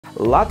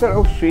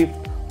lateral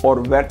shift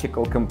or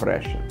vertical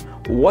compression?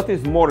 What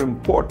is more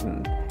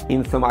important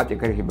in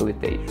somatic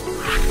rehabilitation?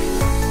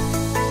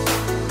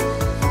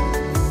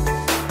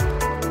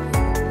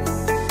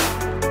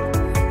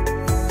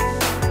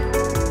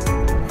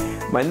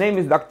 My name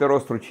is Dr.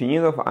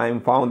 Ostruchininov. I am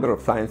founder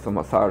of Science of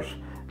Massage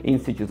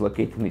Institute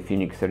located in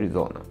Phoenix,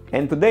 Arizona.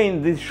 And today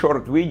in this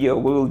short video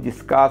we will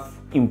discuss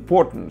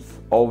importance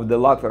of the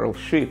lateral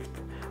shift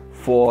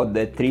for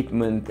the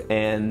treatment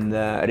and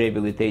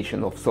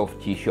rehabilitation of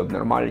soft tissue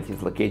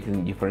abnormalities located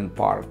in different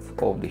parts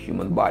of the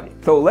human body.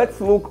 So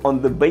let's look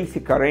on the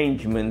basic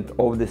arrangement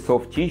of the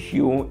soft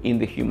tissue in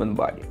the human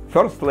body.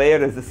 First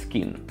layer is the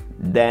skin.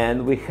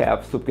 Then we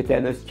have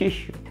subcutaneous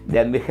tissue.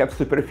 Then we have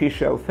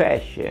superficial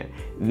fascia,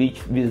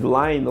 which with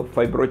line of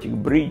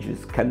fibrotic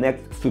bridges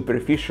connect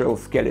superficial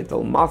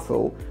skeletal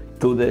muscle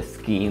to the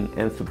skin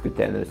and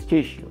subcutaneous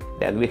tissue.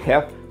 Then we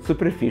have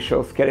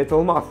superficial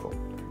skeletal muscle.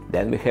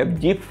 Then we have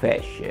deep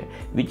fascia,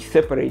 which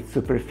separates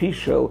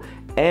superficial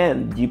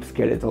and deep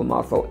skeletal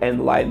muscle,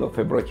 and line of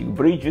fibrotic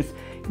bridges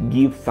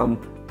give some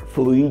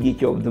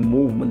fluidity of the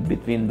movement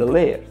between the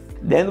layers.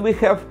 Then we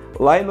have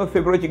line of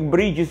fibrotic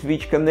bridges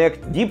which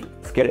connect deep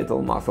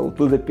skeletal muscle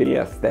to the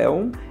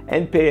periosteum,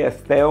 and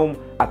periosteum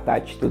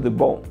attached to the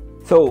bone.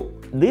 So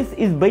this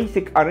is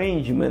basic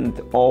arrangement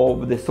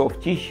of the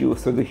soft tissue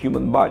through the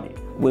human body.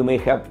 We may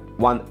have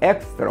one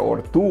extra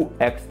or two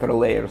extra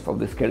layers of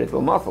the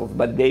skeletal muscles,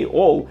 but they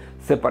all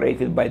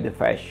separated by the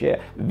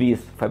fascia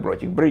with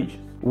fibrotic bridges.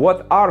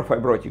 What are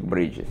fibrotic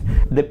bridges?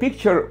 The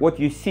picture what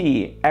you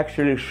see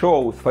actually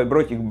shows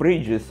fibrotic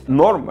bridges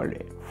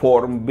normally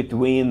formed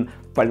between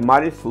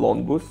palmaris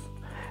longus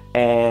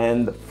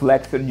and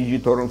flexor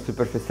digitorum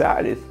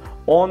superficialis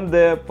on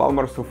the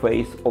palmar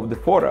surface of the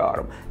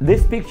forearm.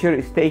 This picture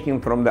is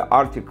taken from the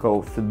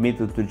article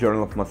submitted to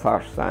Journal of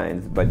Massage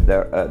Science by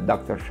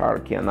Dr.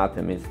 Sharkey,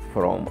 anatomist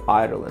from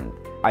Ireland.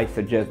 I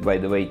suggest, by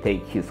the way,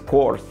 take his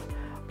course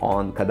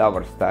on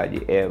cadaver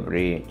study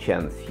every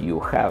chance you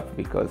have,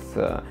 because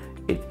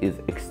it is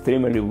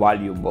extremely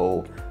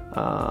valuable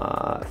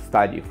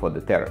study for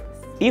the therapist.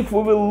 If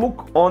we will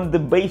look on the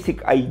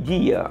basic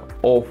idea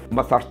of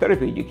massage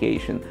therapy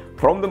education,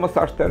 from the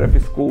massage therapy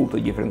school to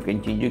different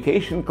continuing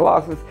education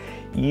classes,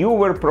 you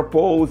were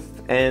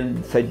proposed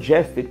and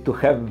suggested to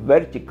have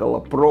vertical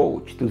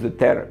approach to the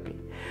therapy.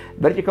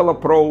 Vertical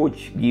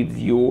approach gives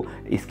you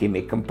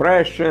ischemic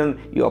compression,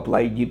 you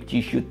apply deep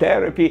tissue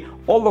therapy,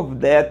 all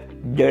of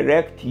that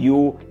direct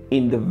you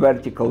in the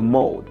vertical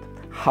mode.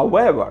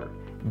 However,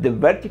 the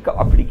vertical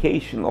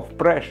application of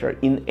pressure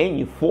in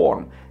any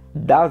form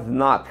does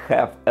not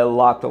have a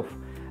lot of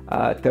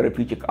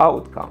therapeutic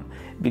outcome,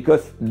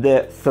 because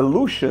the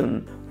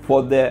solution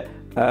for the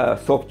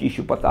soft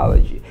tissue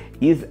pathology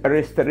is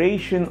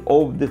restoration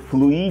of the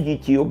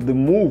fluidity of the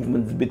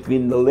movements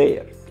between the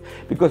layers.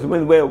 Because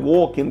when we're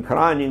walking,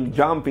 running,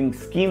 jumping,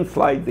 skin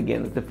slides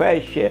against the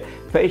fascia,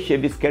 fascia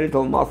with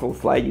skeletal muscle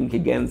sliding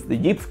against the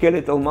deep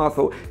skeletal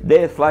muscle,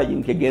 they're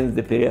sliding against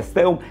the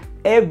periosteum,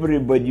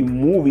 everybody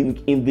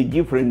moving in the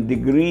different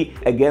degree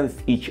against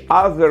each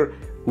other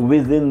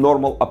within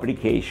normal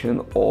application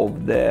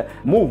of the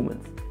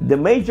movements. The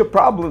major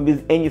problem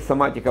with any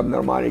somatic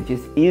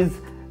abnormalities is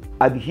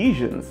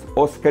adhesions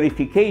or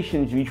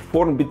scarifications which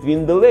form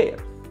between the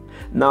layers.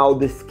 Now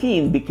the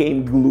skin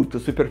became glued to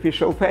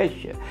superficial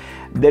fascia.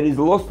 There is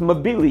lost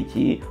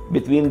mobility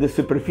between the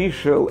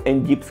superficial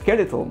and deep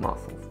skeletal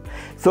muscles.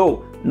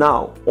 So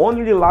now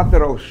only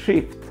lateral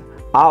shift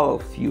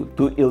allows you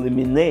to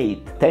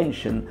eliminate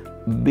tension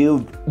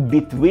built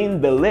between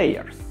the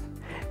layers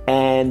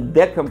and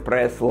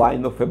decompress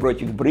line of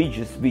fibrotic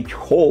bridges which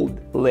hold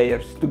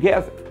layers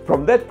together.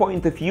 From that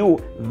point of view,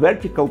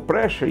 vertical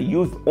pressure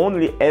used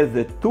only as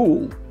a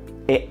tool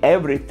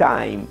every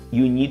time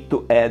you need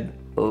to add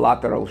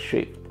lateral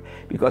shift,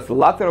 because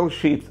lateral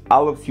shift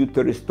allows you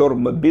to restore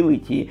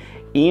mobility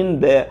in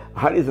the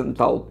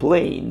horizontal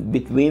plane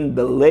between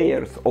the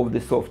layers of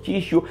the soft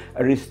tissue,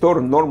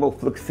 restore normal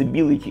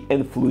flexibility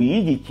and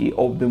fluidity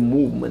of the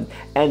movement,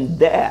 and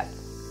that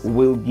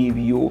will give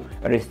you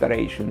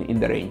restoration in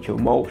the range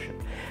of motion.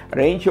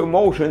 Range of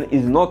motion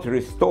is not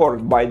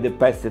restored by the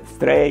passive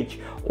stretch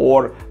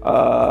or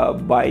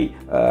by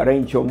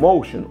range of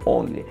motion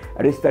only.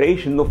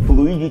 Restoration of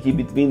fluidity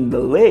between the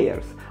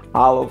layers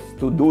allows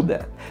to do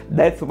that.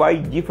 That's why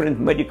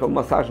different medical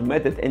massage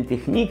methods and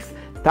techniques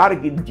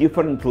target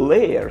different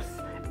layers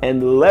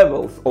and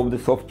levels of the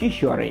soft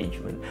tissue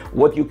arrangement.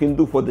 What you can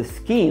do for the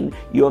skin,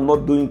 you're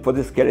not doing for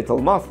the skeletal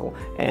muscle,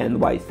 and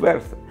vice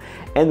versa.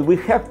 And we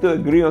have to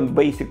agree on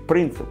basic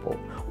principle.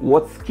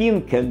 What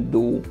skin can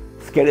do,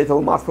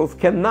 skeletal muscles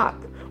cannot.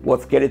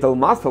 What skeletal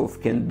muscles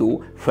can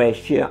do,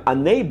 fascia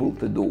unable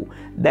to do.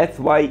 That's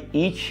why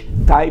each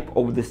type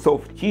of the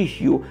soft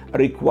tissue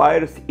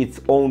requires its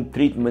own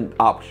treatment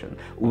option.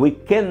 We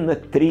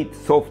cannot treat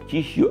soft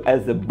tissue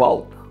as a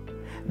bulk.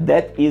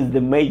 That is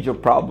the major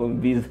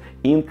problem with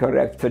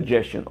incorrect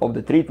suggestion of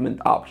the treatment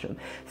option.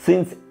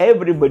 Since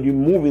everybody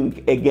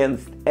moving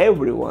against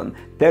everyone,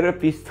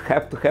 therapists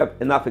have to have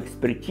enough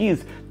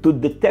expertise to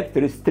detect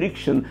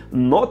restriction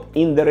not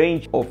in the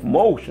range of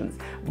motions,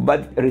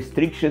 but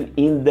restriction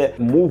in the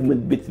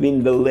movement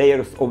between the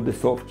layers of the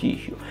soft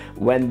tissue.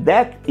 When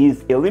that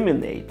is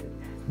eliminated,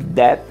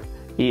 that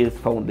is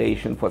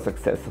foundation for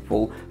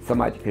successful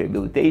somatic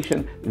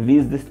rehabilitation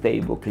with the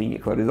stable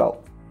clinical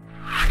results.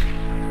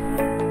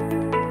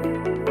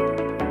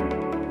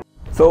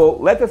 So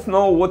let us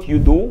know what you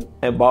do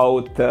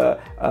about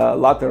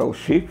lateral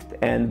shift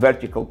and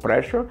vertical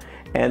pressure,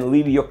 and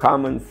leave your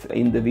comments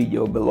in the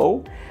video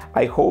below.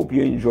 I hope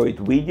you enjoyed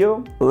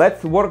video.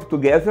 Let's work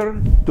together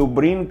to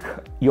bring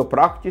your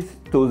practice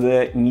to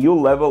the new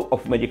level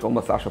of medical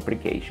massage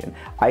application.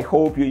 I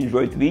hope you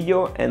enjoyed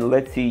video, and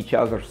let's see each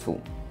other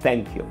soon.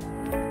 Thank you.